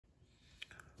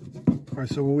All right,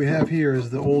 so what we have here is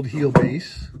the old heel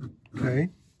base, okay?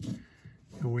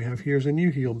 And we have here's a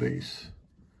new heel base.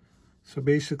 So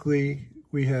basically,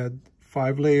 we had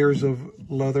 5 layers of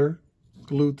leather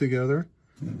glued together.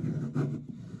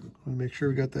 I'll make sure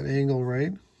we got that angle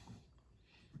right.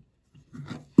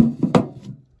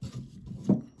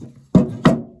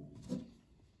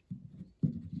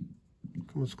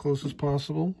 Come as close as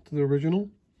possible to the original.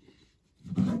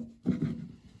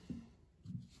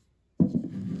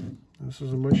 This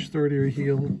is a much sturdier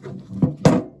heel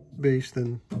base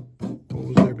than what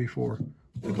was there before.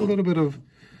 Took a little bit of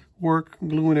work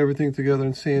gluing everything together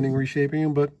and sanding, reshaping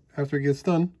them, but after it gets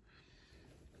done,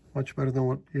 much better than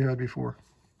what you had before.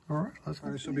 All right, let's go.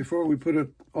 All right, so before we put it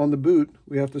on the boot,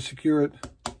 we have to secure it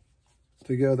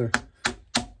together.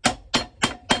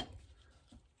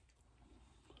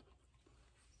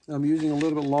 I'm using a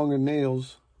little bit longer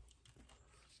nails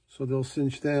so they'll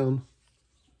cinch down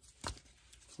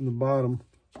from the bottom.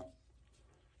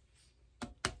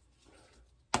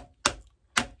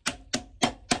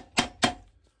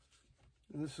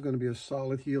 And this is going to be a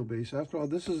solid heel base. After all,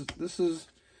 this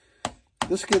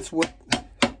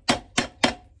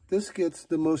gets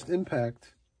the most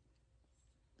impact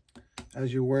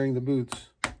as you're wearing the boots.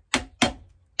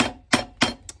 A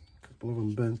couple of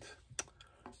them bent.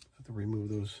 Have to remove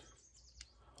those.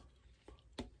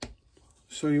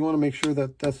 So you want to make sure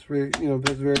that that's very,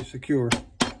 that's very secure.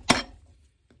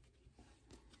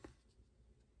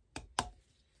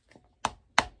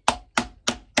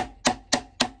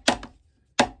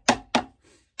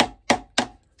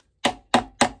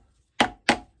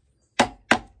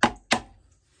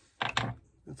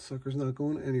 That sucker's not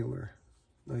going anywhere.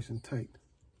 Nice and tight.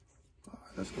 All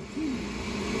right, let's go.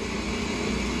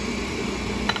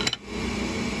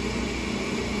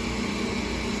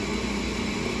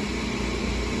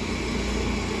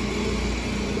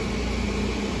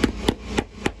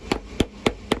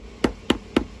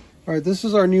 All right, this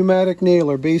is our pneumatic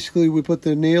nailer. Basically, we put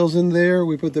the nails in there,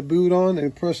 we put the boot on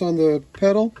and press on the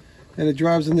pedal, and it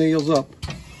drives the nails up.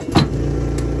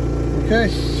 Okay,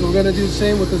 so we're gonna do the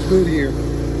same with this boot here.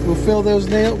 We'll fill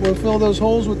those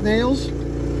holes with nails,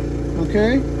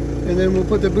 okay? And then we'll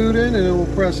put the boot in and then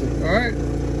we'll press it, all right?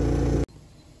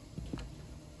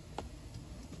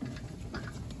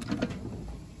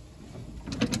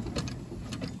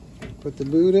 Put the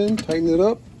boot in, tighten it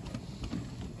up.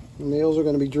 The nails are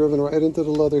going to be driven right into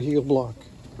the leather heel block,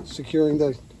 securing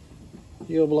the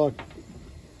heel block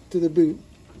to the boot.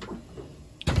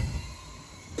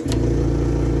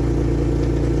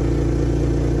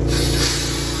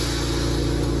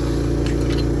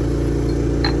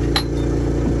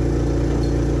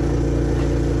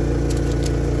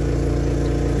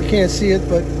 You can't see it,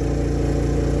 but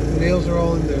the nails are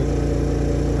all in there.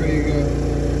 There you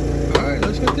go. All right,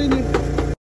 let's continue.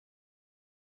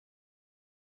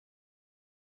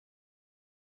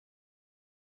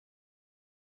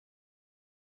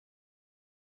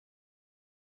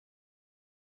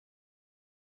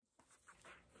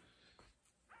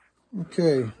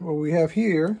 Okay, what we have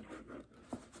here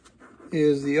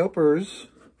is the uppers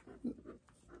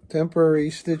temporary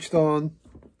stitched on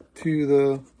to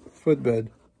the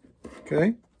footbed.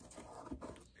 Okay,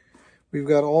 we've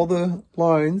got all the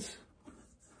lines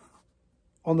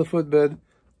on the footbed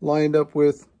lined up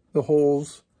with the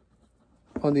holes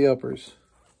on the uppers.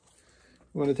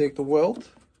 We're going to take the welt.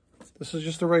 This is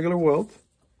just a regular welt,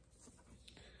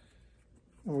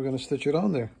 and we're going to stitch it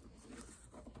on there.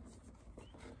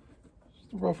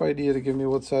 Just a rough idea to give me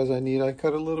what size I need. I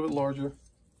cut it a little bit larger.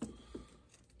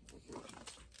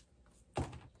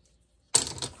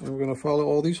 And we're going to follow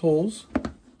all these holes,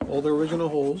 all the original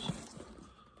holes.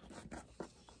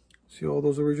 See all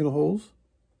those original holes?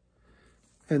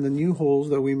 And the new holes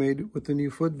that we made with the new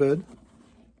footbed.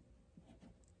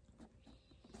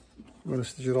 I'm going to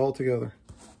stitch it all together.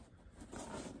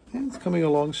 And it's coming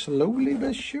along slowly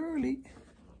but surely.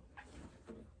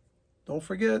 Don't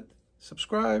forget,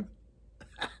 subscribe.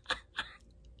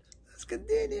 Let's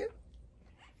continue.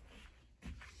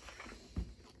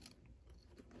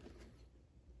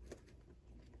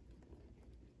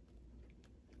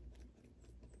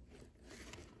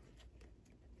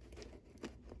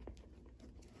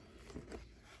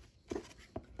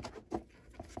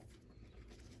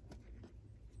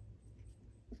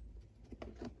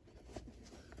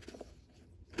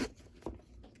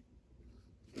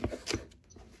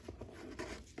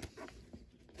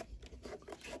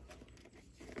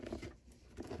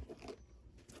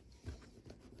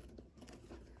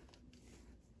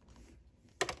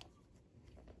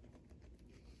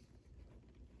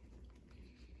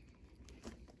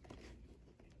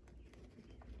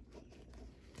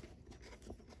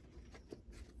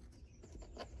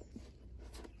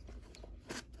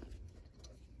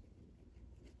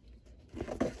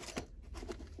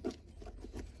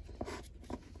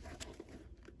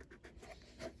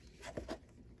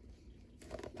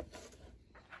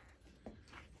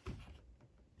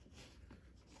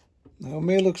 Now it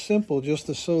may look simple just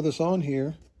to sew this on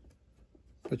here,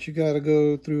 but you got to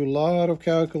go through a lot of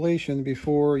calculation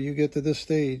before you get to this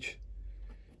stage.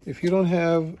 If you don't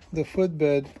have the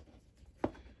footbed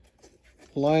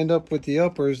lined up with the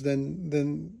uppers,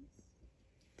 then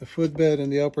the footbed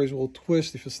and the uppers will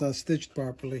twist if it's not stitched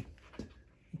properly.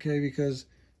 Okay, because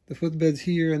the footbed's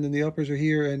here and then the uppers are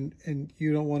here, and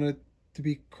you don't want it to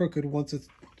be crooked once it's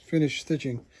finished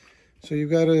stitching. So you've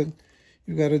got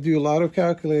to do a lot of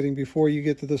calculating before you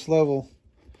get to this level,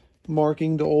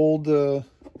 marking the old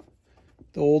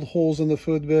holes in the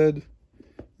footbed,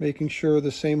 making sure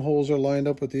the same holes are lined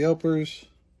up with the uppers.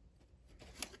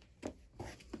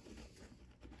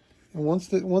 And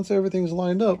once everything's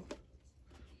lined up,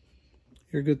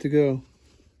 you're good to go.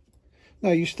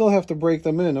 Now you still have to break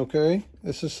them in, okay?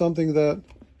 This is something that,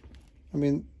 I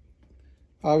mean,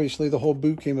 obviously the whole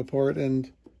boot came apart,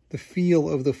 and the feel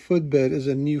of the footbed is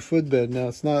a new footbed. Now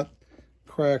it's not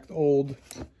cracked, old,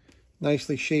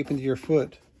 nicely shaped into your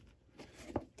foot.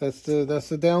 That's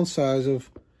the downside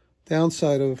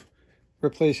of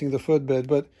replacing the footbed,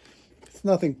 but it's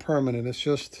nothing permanent. It's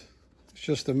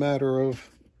just a matter of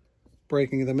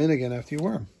breaking them in again after you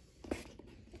wear them.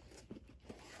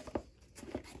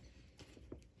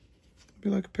 Be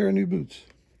like a pair of new boots.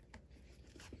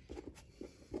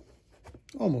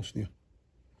 Almost new.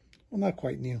 Well, not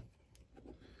quite new.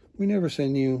 We never say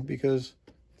new because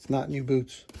it's not new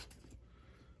boots.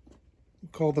 We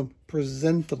call them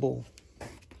presentable.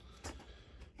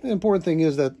 The important thing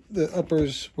is that the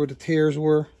uppers where the tears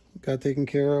were got taken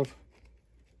care of.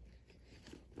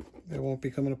 They won't be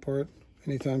coming apart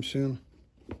anytime soon.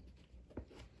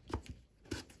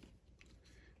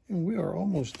 And we are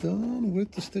almost done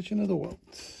with the stitching of the welt.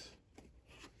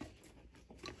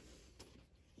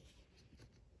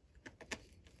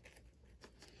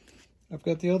 I've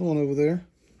got the other one over there.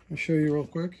 I'll show you real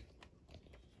quick.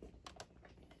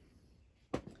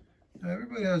 Now,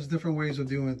 everybody has different ways of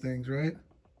doing things, right?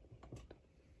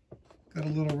 Got a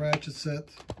little ratchet set.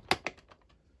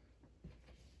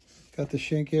 Got the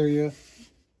shank area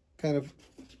kind of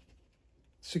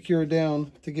secured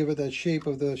down to give it that shape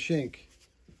of the shank.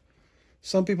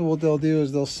 Some people, what they'll do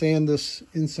is they'll sand this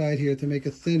inside here to make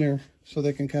it thinner so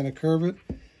they can kind of curve it.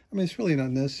 I mean, it's really not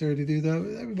necessary to do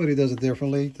that. Everybody does it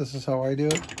differently. This is how I do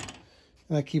it.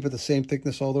 And I keep it the same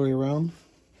thickness all the way around.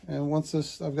 And once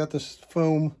this, I've got this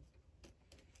foam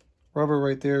rubber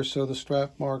right there so the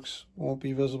strap marks won't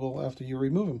be visible after you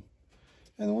remove them.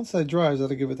 And once that dries,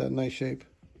 that'll give it that nice shape.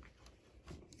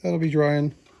 That'll be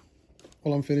drying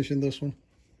while I'm finishing this one.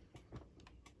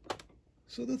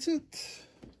 So that's it.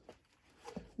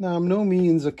 Now, I'm no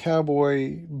means a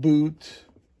cowboy boot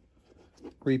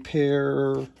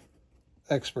repair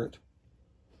expert.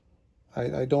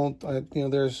 I don't, you know,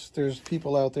 there's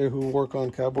people out there who work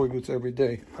on cowboy boots every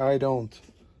day. I don't.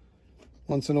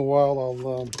 Once in a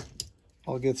while,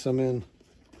 I'll get some in.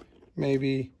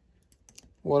 Maybe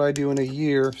what I do in a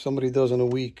year, somebody does in a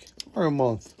week or a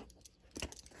month.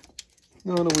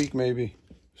 No, in a week maybe.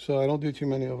 So I don't do too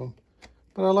many of them,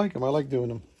 but I like them. I like doing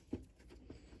them.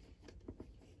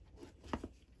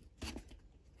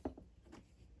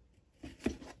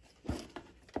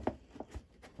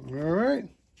 All right,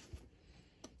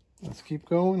 let's keep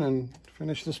going and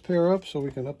finish this pair up so we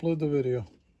can upload the video.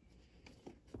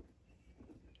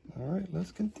 All right,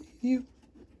 let's continue.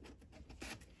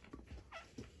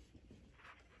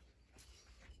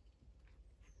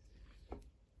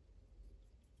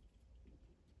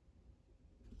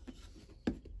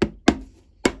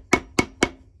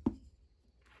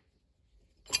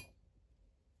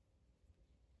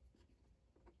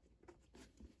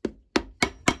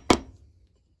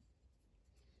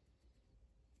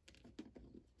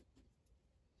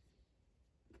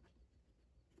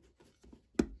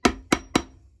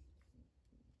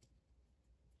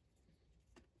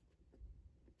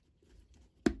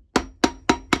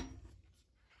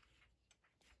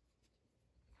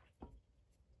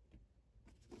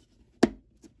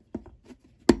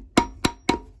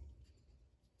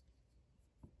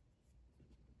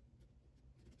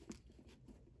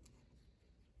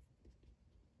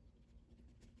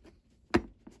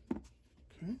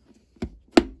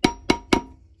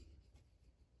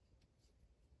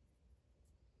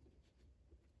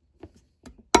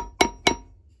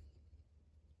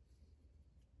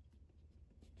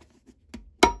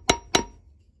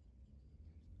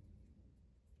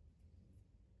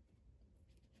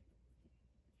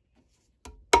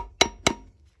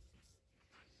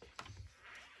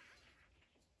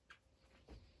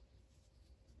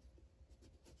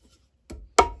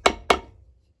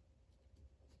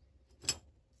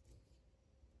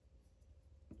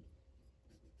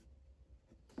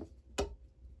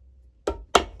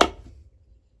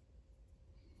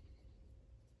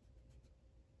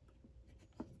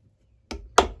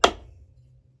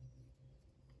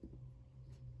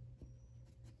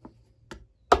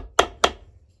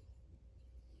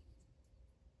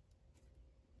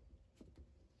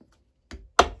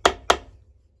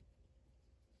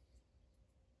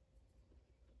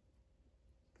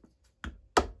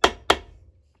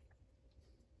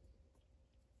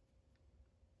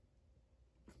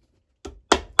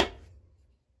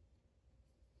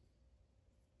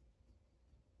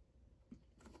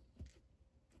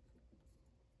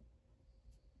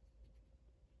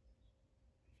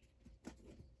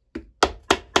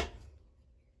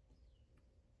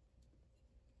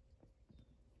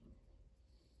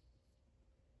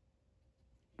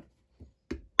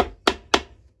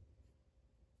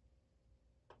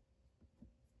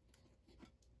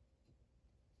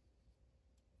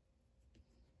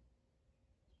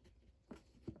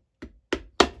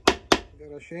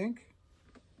 Got a shank.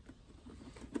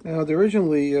 Now, the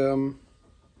originally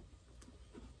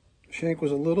shank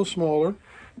was a little smaller,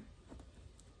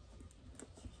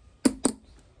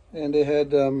 and they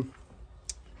had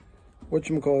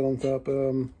whatchamacallit on top,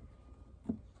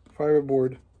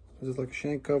 fiberboard. This is like a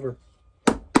shank cover.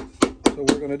 So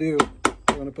what we're gonna do,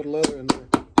 we're gonna put a leather in there.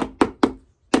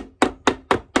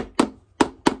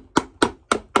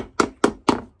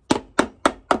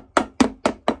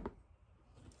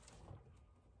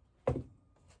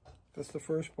 That's the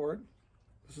first part.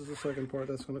 This is the second part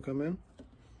that's going to come in.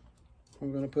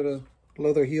 I'm going to put a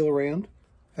leather heel around.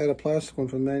 I had a plastic one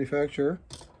from the manufacturer.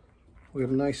 We have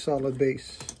a nice solid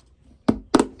base. All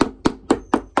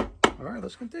right,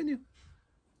 let's continue.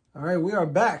 All right, we are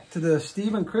back to the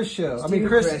Steve and Chris show.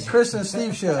 Chris and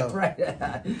Steve show. Right.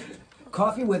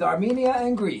 Coffee with Armenia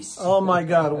and Greece. Oh my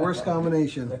God, worst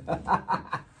combination.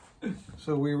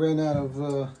 So we ran out of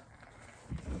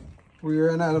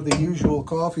the usual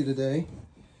coffee today,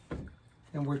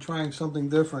 and we're trying something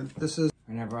different. This is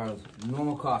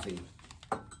normal coffee.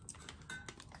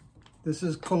 This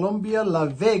is Colombia La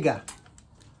Vega.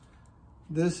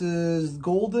 This is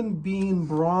Golden Bean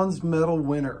Bronze Medal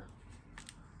winner.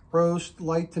 Roast,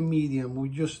 light to medium. We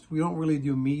don't really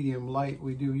do medium light.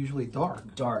 We do usually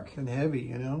dark. Dark. And heavy,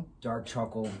 you know? Dark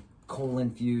charcoal, coal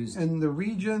infused. And the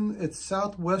region, it's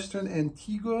southwestern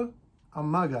Antigua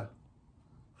Amaga.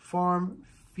 Farm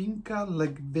Finca La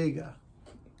Vega.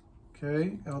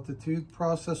 Okay, altitude,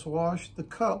 process wash. The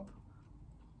cup,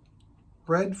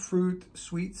 red fruit,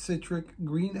 sweet citric,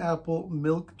 green apple,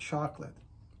 milk chocolate.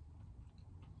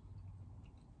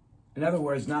 In other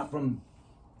words, not from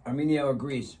Armenia or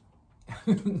Greece.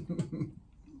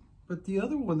 But the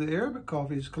other one, the Arabic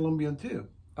coffee, is Colombian too.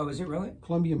 Oh, is it really?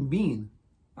 Colombian bean.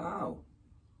 Oh.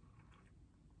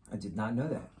 I did not know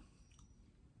that.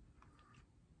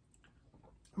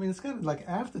 I mean, it's got like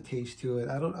aftertaste to it.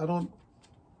 I don't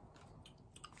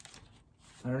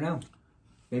know.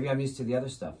 Maybe I'm used to the other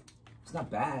stuff. It's not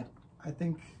bad. I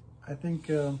think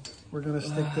we're gonna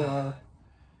stick to our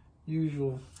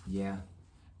usual. Yeah.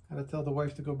 Gotta tell the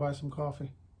wife to go buy some coffee.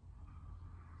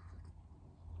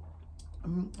 I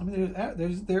mean,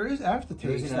 there is aftertaste.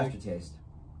 There's an aftertaste.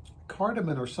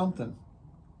 Cardamom or something.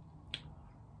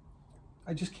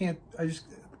 It's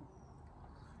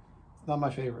not my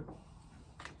favorite.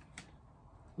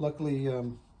 Luckily,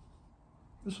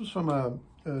 this was from a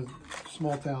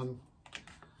small town.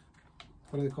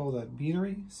 What do they call that?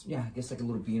 Beanery? Yeah, I guess like a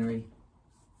little beanery.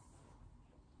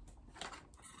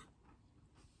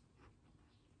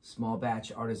 Small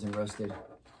batch, artisan roasted.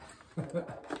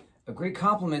 A great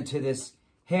compliment to this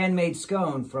handmade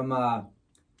scone from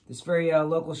this very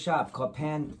local shop called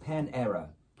Pan-Era.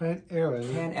 Pan-Era.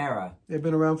 Pan-Era. They've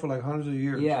been around for like hundreds of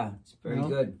years. Yeah, it's very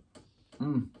good.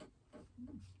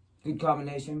 Good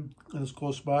combination. And it's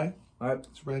close by. All right.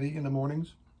 It's ready in the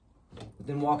mornings.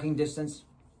 Within walking distance.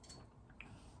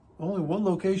 Only one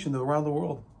location though around the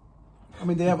world. I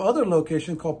mean, they have other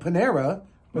locations called Panera,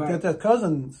 but they're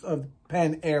cousins of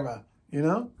Pan-Era, you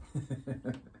know?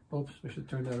 Oops, we should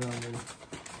turn that around.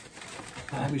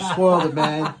 Maybe. We spoiled it,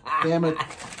 man. Damn it.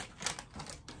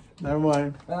 Never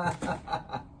mind.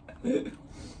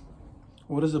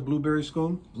 What is a blueberry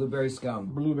scone? Blueberry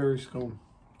scone. Blueberry scone.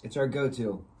 It's our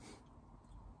go-to.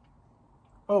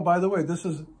 Oh, by the way, this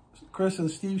is Chris and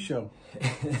Steve's show.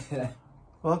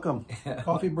 Welcome.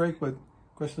 Coffee break with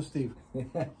Chris and Steve.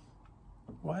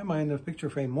 Why am I in the picture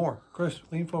frame more? Chris,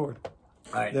 lean forward.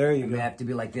 All right. There you go. I have to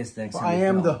be like this next time. I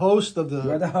am the host of the...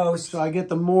 You're the host. So I get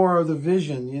the more of the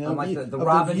vision, you know? I'm like the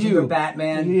Robin to your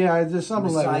Batman. Yeah, just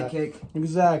something like sidekick. that.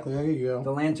 Exactly. There you go.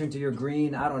 The lantern to your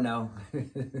green. I don't know.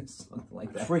 Something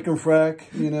like that. Frickin' frack,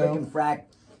 you know? Frickin' frack.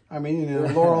 I mean, you know,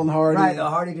 Laurel and Hardy. Right, the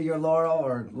Hardy to your Laurel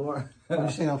or Laurel. Are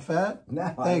you saying I'm fat? No,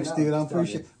 thanks, dude. I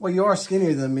appreciate it. Well, you are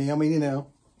skinnier than me. I mean, you know.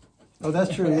 Oh,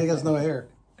 that's true. He has no hair.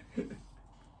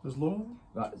 There's Laurel?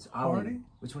 It's Ollie. Hardy?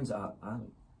 Which one's Ollie?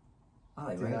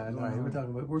 Ollie, right? Yeah,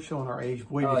 no, we're showing our age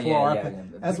way before our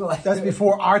time. That's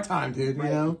before our time, dude, you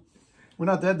know? We're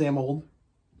not that damn old.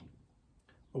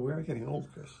 But we are getting old,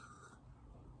 Chris.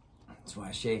 That's why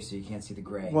I shave so you can't see the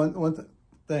gray.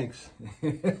 Thanks.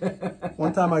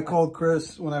 One time I called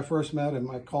Chris, when I first met him,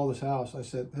 I called his house. I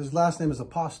said, his last name is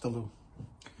Apostolou.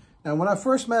 Now, when I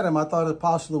first met him, I thought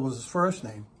Apostolou was his first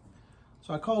name.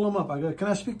 So I called him up. I go, can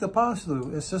I speak to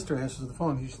Apostolou? His sister answers the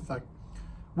phone. He's like,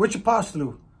 which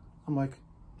Apostolou? I'm like,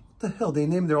 what the hell? They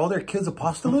named all their kids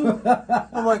Apostolou?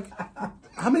 I'm like,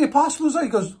 how many Apostolous are you?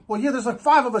 He goes, well, yeah, there's like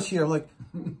 5 of us here. I'm like,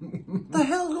 what the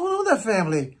hell is going on with that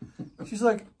family? She's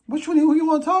like, which one who you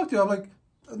want to talk to? I'm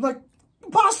like,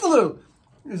 Apostolou.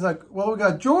 He's like, well, we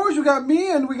got George, we got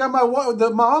me, and we got the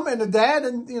mom and the dad,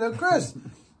 and you know, Chris.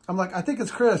 I'm like, I think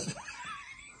it's Chris.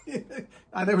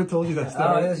 I never told you that story.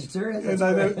 Oh, that's true.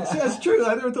 That's true.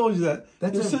 I never told you that.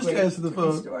 That's Your sister answered the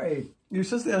phone. Story. Your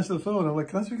sister answered the phone. I'm like,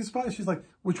 can I speak in Spanish? She's like,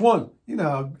 which one? You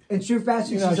know. In true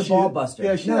fashion, she's a ball buster.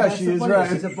 Yeah, she is, right.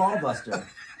 She's a ball buster.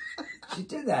 She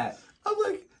did that. I'm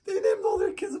like, they named all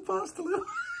their kids Apostolo.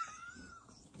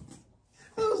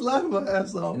 I was laughing my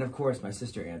ass off. And of course, my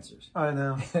sister answers. I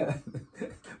know.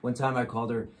 One time I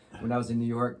called her when I was in New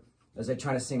York. I was like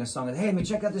trying to sing a song. Hey, let me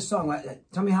check out this song.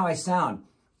 Tell me how I sound.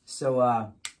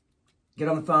 So get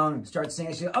on the phone, start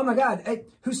singing. She goes, oh my God, hey,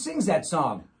 who sings that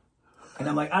song? And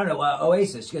I'm like, I don't know,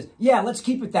 Oasis. She goes, yeah, let's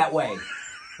keep it that way.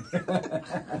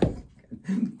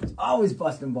 Always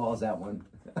busting balls, that one.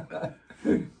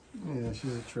 Yeah,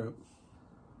 she's a trip.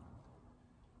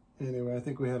 Anyway, I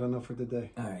think we had enough for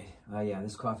today. All right. Yeah,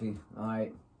 this coffee, all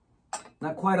right.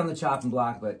 Not quite on the chopping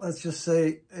block, but... Let's just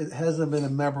say it hasn't been a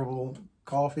memorable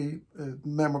coffee, a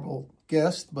memorable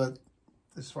guest, but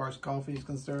as far as coffee is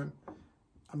concerned,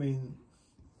 I mean...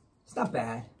 It's not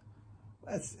bad.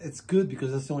 It's good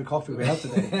because that's the only coffee we have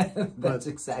today. That's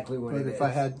exactly what it is. But if I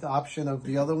had the option of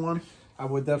the other one, I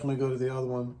would definitely go to the other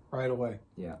one right away.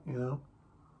 Yeah. You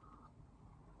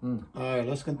know? All right,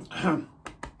 let's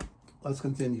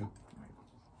continue.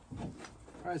 All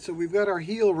right, so we've got our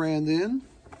heel rand in.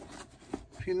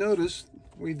 If you notice,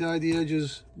 we dyed the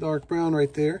edges dark brown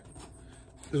right there.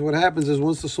 Because what happens is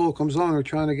once the sole comes on, we're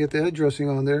trying to get the edge dressing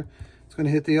on there. It's going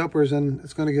to hit the uppers and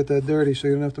it's going to get that dirty, so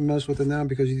you don't have to mess with it now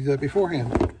because you did that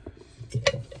beforehand.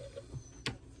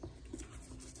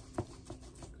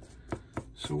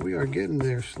 So we are getting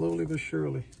there slowly but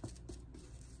surely.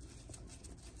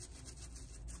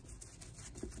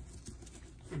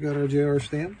 We've got our JR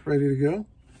stamp ready to go.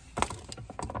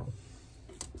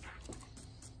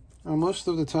 Now, most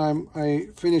of the time I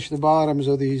finish the bottoms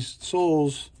of these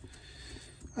soles.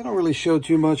 I don't really show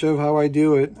too much of how I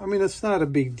do it. I mean, it's not a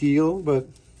big deal, but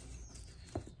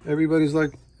everybody's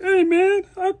like, hey man,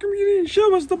 how come you didn't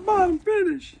show us the bottom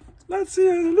finish? Let's see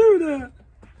how to do that.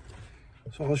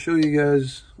 So I'll show you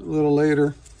guys a little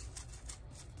later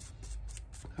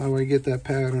how I get that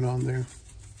pattern on there.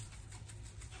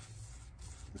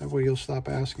 That way you'll stop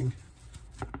asking.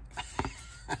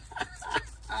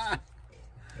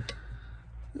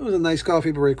 It was a nice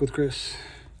coffee break with Chris.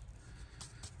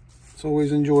 It's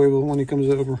always enjoyable when he comes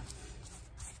over.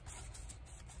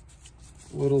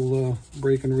 A little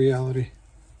break in reality.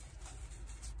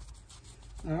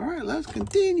 All right, let's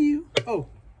continue. Oh,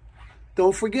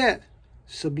 don't forget,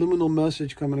 subliminal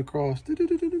message coming across.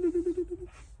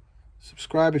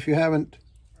 Subscribe if you haven't.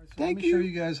 Thank you. Let me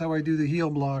show you guys how I do the heel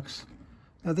blocks.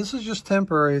 Now this is just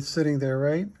temporary, it's sitting there,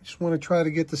 right? I just want to try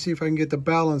to see if I can get the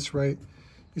balance right.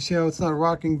 You see how it's not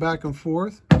rocking back and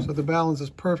forth? So the balance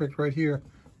is perfect right here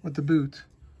with the boot.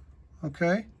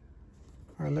 Okay?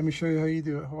 All right, let me show you how you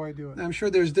do it, how I do it. Now, I'm sure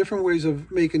there's different ways of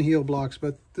making heel blocks,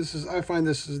 but I find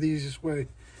this is the easiest way.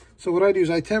 So what I do is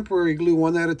I temporary glue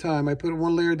one at a time. I put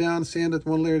one layer down, sand it,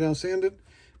 one layer down, sand it,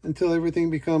 until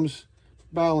everything becomes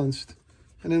balanced.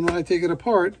 And then when I take it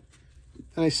apart,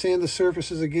 then I sand the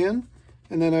surfaces again,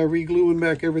 and then I re-glue and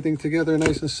back everything together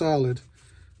nice and solid.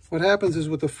 What happens is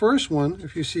with the first one,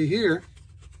 if you see here,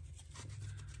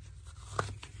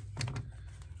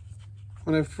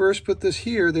 when I first put this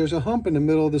here, there's a hump in the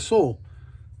middle of the sole.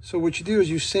 So what you do is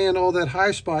you sand all that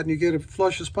high spot and you get it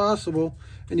flush as possible,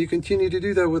 and you continue to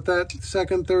do that with that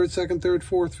second, third,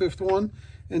 fourth, fifth one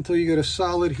until you get a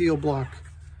solid heel block.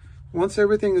 Once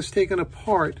everything is taken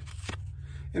apart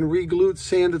and re-glued,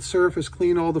 sanded surface,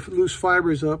 clean all the loose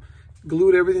fibers up,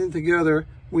 glued everything together,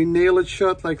 we nail it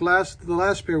shut like the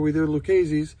last pair we did,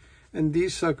 Lucchese's, and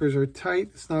these suckers are tight.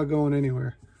 It's not going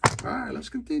anywhere. All right, let's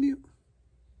continue.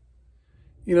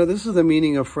 You know, this is the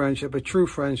meaning of friendship, a true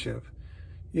friendship.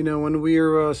 You know, when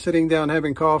we're sitting down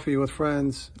having coffee with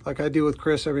friends, like I do with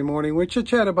Chris every morning, we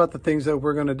chit-chat about the things that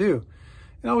we're going to do.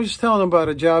 And I was just telling him about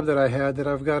a job that I had, that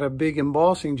I've got a big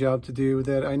embossing job to do,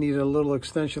 that I need a little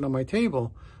extension on my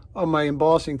table, on my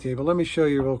embossing table. Let me show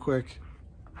you real quick.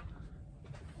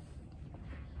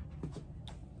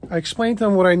 I explained to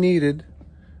him what I needed,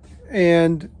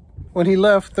 and when he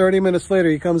left, 30 minutes later,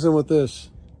 he comes in with this.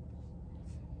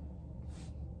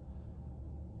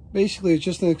 Basically, it's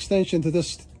just an extension to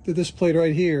this plate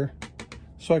right here,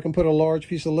 so I can put a large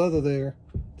piece of leather there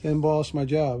to emboss my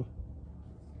job.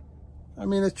 I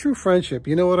mean, a true friendship,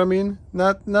 you know what I mean?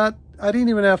 I didn't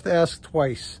even have to ask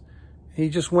twice. He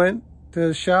just went to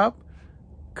the shop,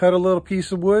 cut a little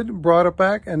piece of wood, brought it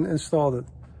back, and installed it.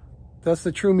 That's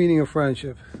the true meaning of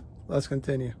friendship. Let's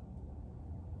continue.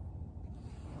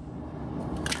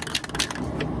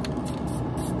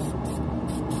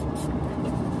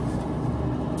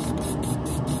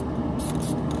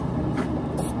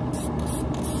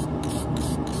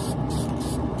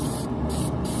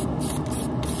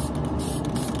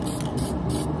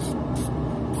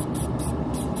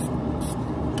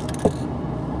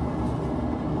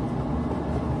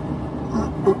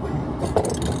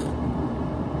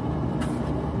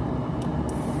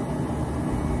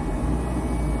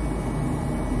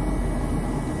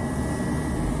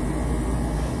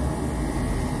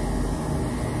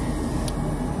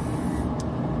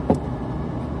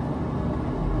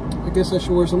 guess I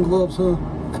should wear some gloves, huh?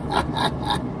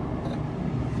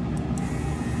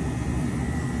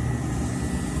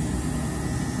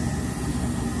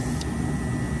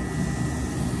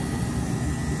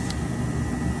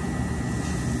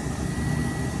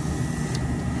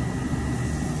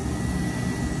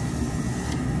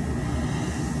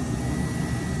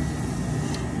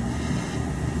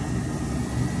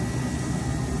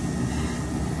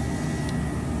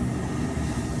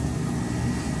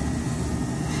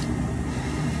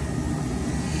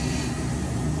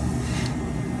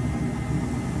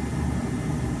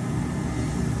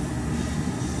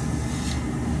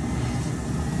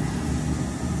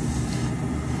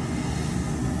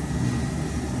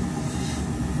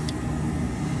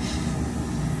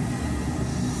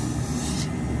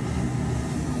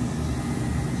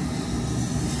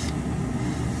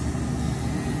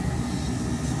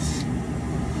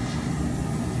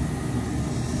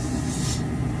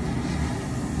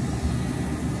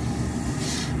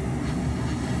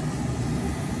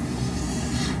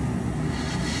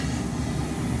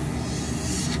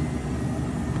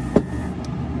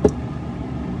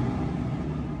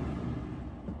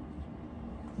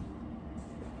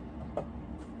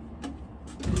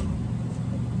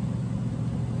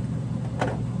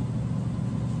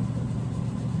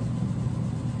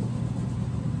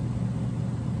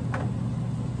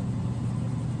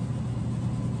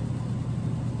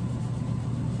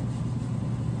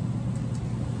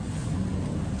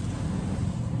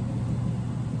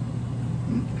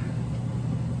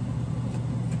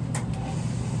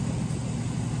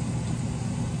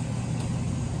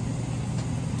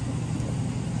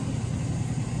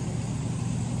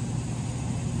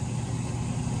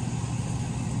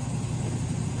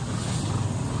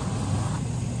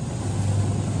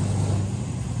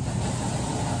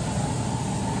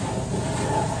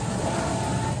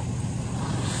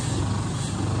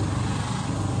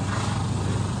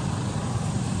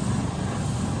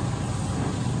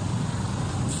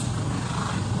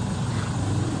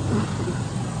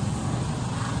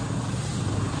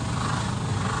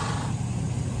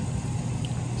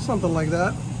 Something like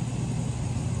that.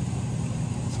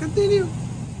 Let's continue.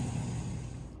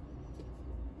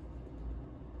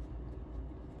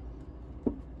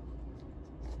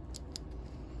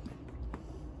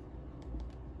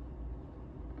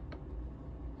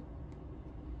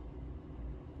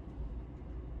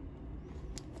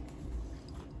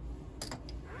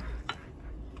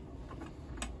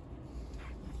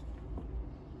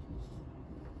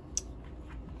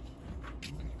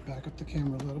 Back up the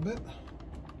camera a little bit.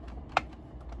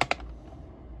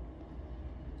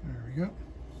 There we go.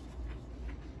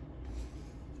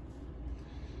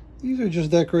 These are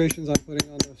just decorations I'm putting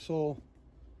on the sole.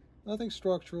 Nothing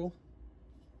structural.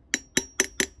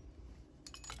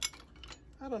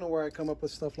 I don't know where I come up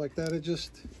with stuff like that. It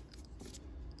just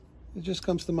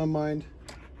comes to my mind.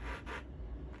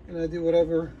 And I do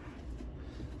whatever,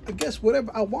 I guess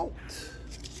whatever I want.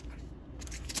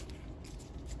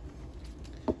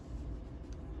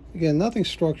 Again, nothing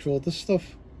structural. This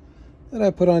stuff that I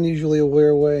put on usually will wear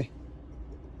away.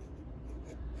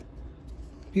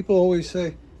 People always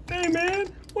say, "Hey man,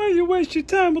 why you waste your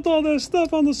time with all that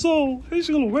stuff on the sole? It's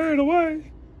gonna wear it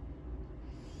away."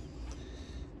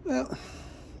 Well,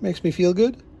 makes me feel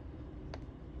good.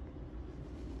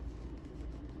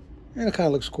 And it kind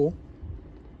of looks cool.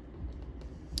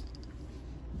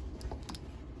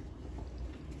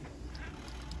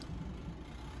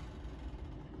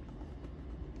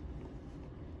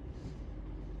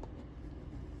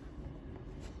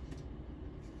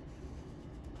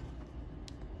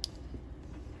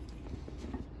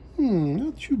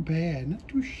 Not too bad, not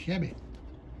too shabby.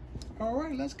 All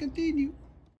right, let's continue.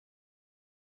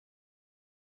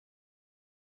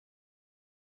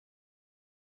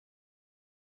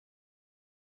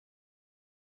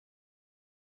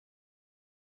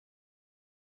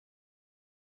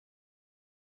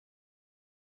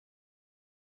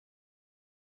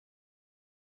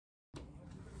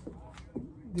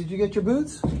 Did you get your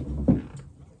boots?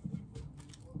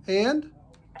 And?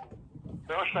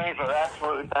 Those things are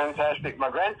absolutely fantastic. My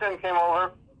grandson came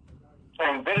over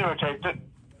and videotaped it,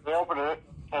 they opened it,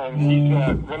 and he's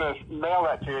going to mail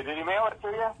that to you. Did he mail it to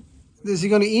you? Is he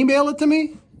going to email it to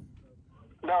me?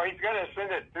 No, he's going to send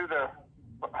it through the,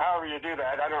 however you do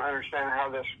that. I don't understand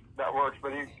how that works,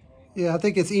 but he... Yeah, I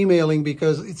think it's emailing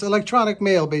because it's electronic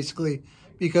mail, basically.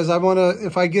 Because I want to,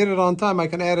 if I get it on time, I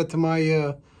can add it to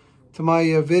my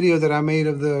video that I made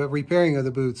of the repairing of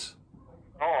the boots.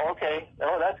 Oh, okay.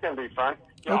 Oh, that's going to be fun.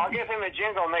 Yeah, okay. I'll give him a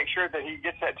jingle and make sure that he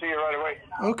gets that to you right away.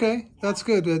 Okay, that's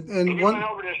good. And he went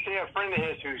over to see a friend of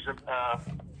his who's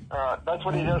That's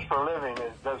what he does for a living,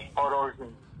 is does photos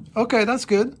and Okay, that's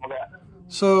good. all that.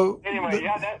 So Anyway,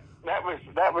 yeah, that was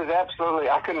absolutely.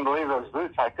 I couldn't believe those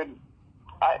boots.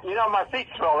 You know, my feet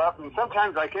swell up, and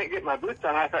sometimes I can't get my boots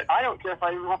on. I thought, I don't care if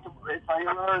I even have to, if I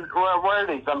even wear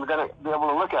these, I'm going to be able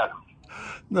to look at them.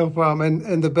 no problem.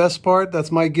 And the best part,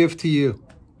 that's my gift to you.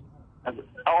 Oh,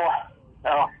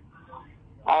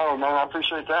 man, I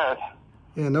appreciate that.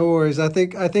 Yeah, no worries. I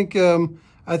think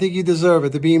you deserve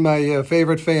it to be my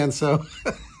favorite fan. So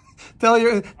tell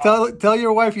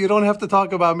your wife you don't have to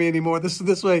talk about me anymore.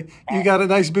 This way you got a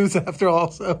nice boots after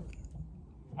all. So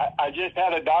I just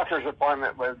had a doctor's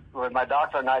appointment with my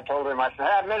doctor, and I told him, I said,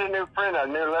 hey, I met a new friend,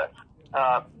 where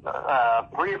are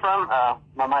you from?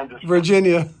 My mind just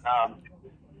Virginia.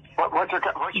 What's your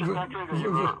country that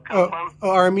you come from?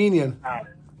 Armenian.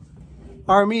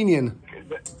 Armenian.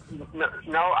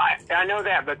 No, I know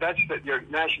that, but that's your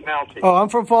nationality. Oh, I'm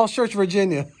from Falls Church,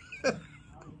 Virginia. Yeah.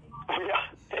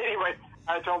 Anyway,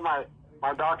 I told my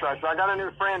doctor, I said, I got a new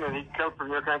friend, and he comes from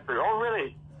your country. Oh,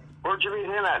 really? Where'd you meet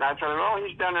him at? And I told him, oh,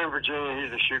 he's down there in Virginia.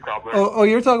 He's a shoe cobbler. Oh,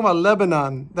 you're talking about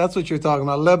Lebanon. That's what you're talking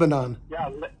about, Lebanon. Yeah.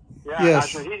 Yes. I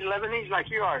said, he's Lebanese like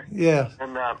you are. Yeah.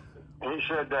 And he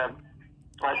said, I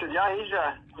said, yeah,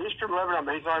 he's from Lebanon,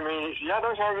 but he's Armenian. He said, yeah,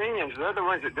 those Armenians, they're the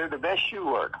ones that do the best shoe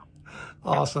work.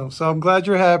 Awesome. So I'm glad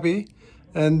you're happy.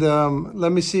 And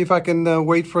let me see if I can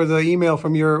wait for the email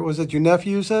from was it your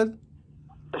nephew you said?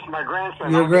 It's my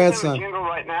grandson. Your grandson. Jingle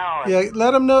right now. Yeah,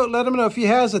 let him know if he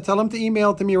has it. Tell him to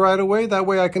email it to me right away. That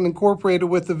way I can incorporate it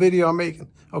with the video I'm making.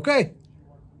 Okay?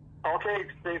 Okay,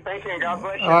 Steve, thank you, and God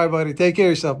bless you. All right, buddy. Take care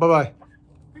of yourself. Bye-bye.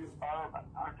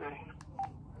 Okay.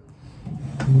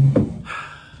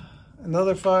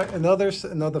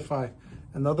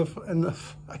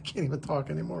 I can't even talk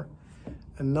anymore.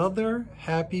 Another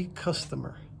happy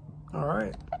customer. All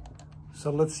right.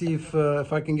 So let's see if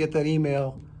I can get that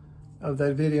email of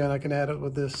that video and I can add it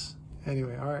with this.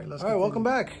 Anyway, all right. All right, welcome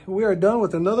back. We are done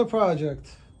with another project.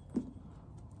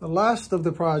 The last of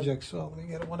the projects. So let me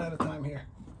get it one at a time here.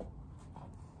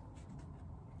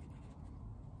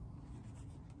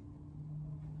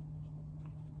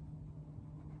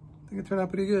 I think it turned out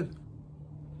pretty good.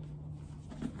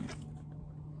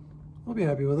 I'll be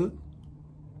happy with it.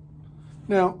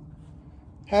 Now,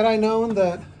 had I known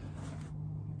that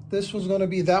this was going to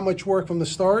be that much work from the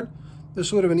start,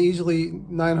 this would have been easily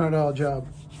 $900 job.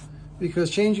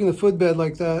 Because changing the footbed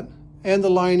like that and the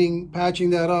lining, patching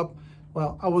that up,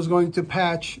 well, I was going to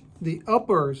patch the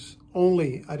uppers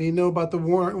only. I didn't know about the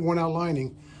worn out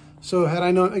lining. So had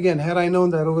I known that,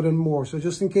 it would have been more. So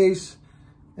just in case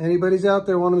anybody's out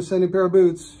there wanting to send a pair of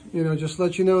boots, you know, just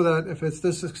let you know that if it's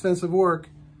this extensive work,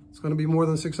 it's going to be more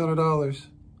than $600.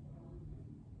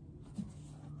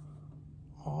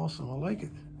 Awesome, I like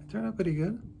it. It turned out pretty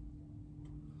good.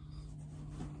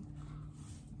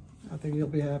 I think you'll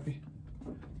be happy.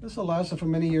 This will last for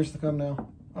many years to come now.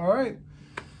 All right.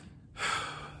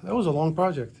 That was a long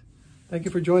project. Thank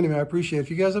you for joining me. I appreciate it. If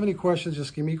you guys have any questions,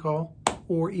 just give me a call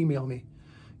or email me.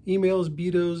 Email is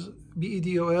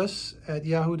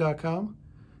bedos@yahoo.com.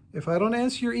 If I don't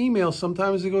answer your email,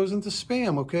 sometimes it goes into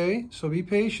spam, okay? So be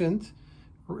patient.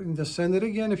 Just send it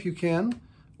again if you can.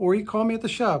 Or you call me at the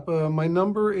shop. My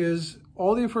number is,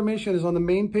 all the information is on the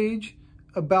main page,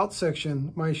 About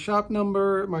section. My shop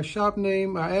number, my shop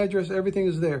name, my address, everything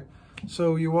is there.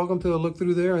 So you're welcome to look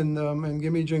through there and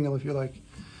give me a jingle if you like.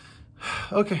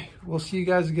 Okay, we'll see you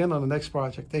guys again on the next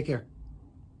project. Take care.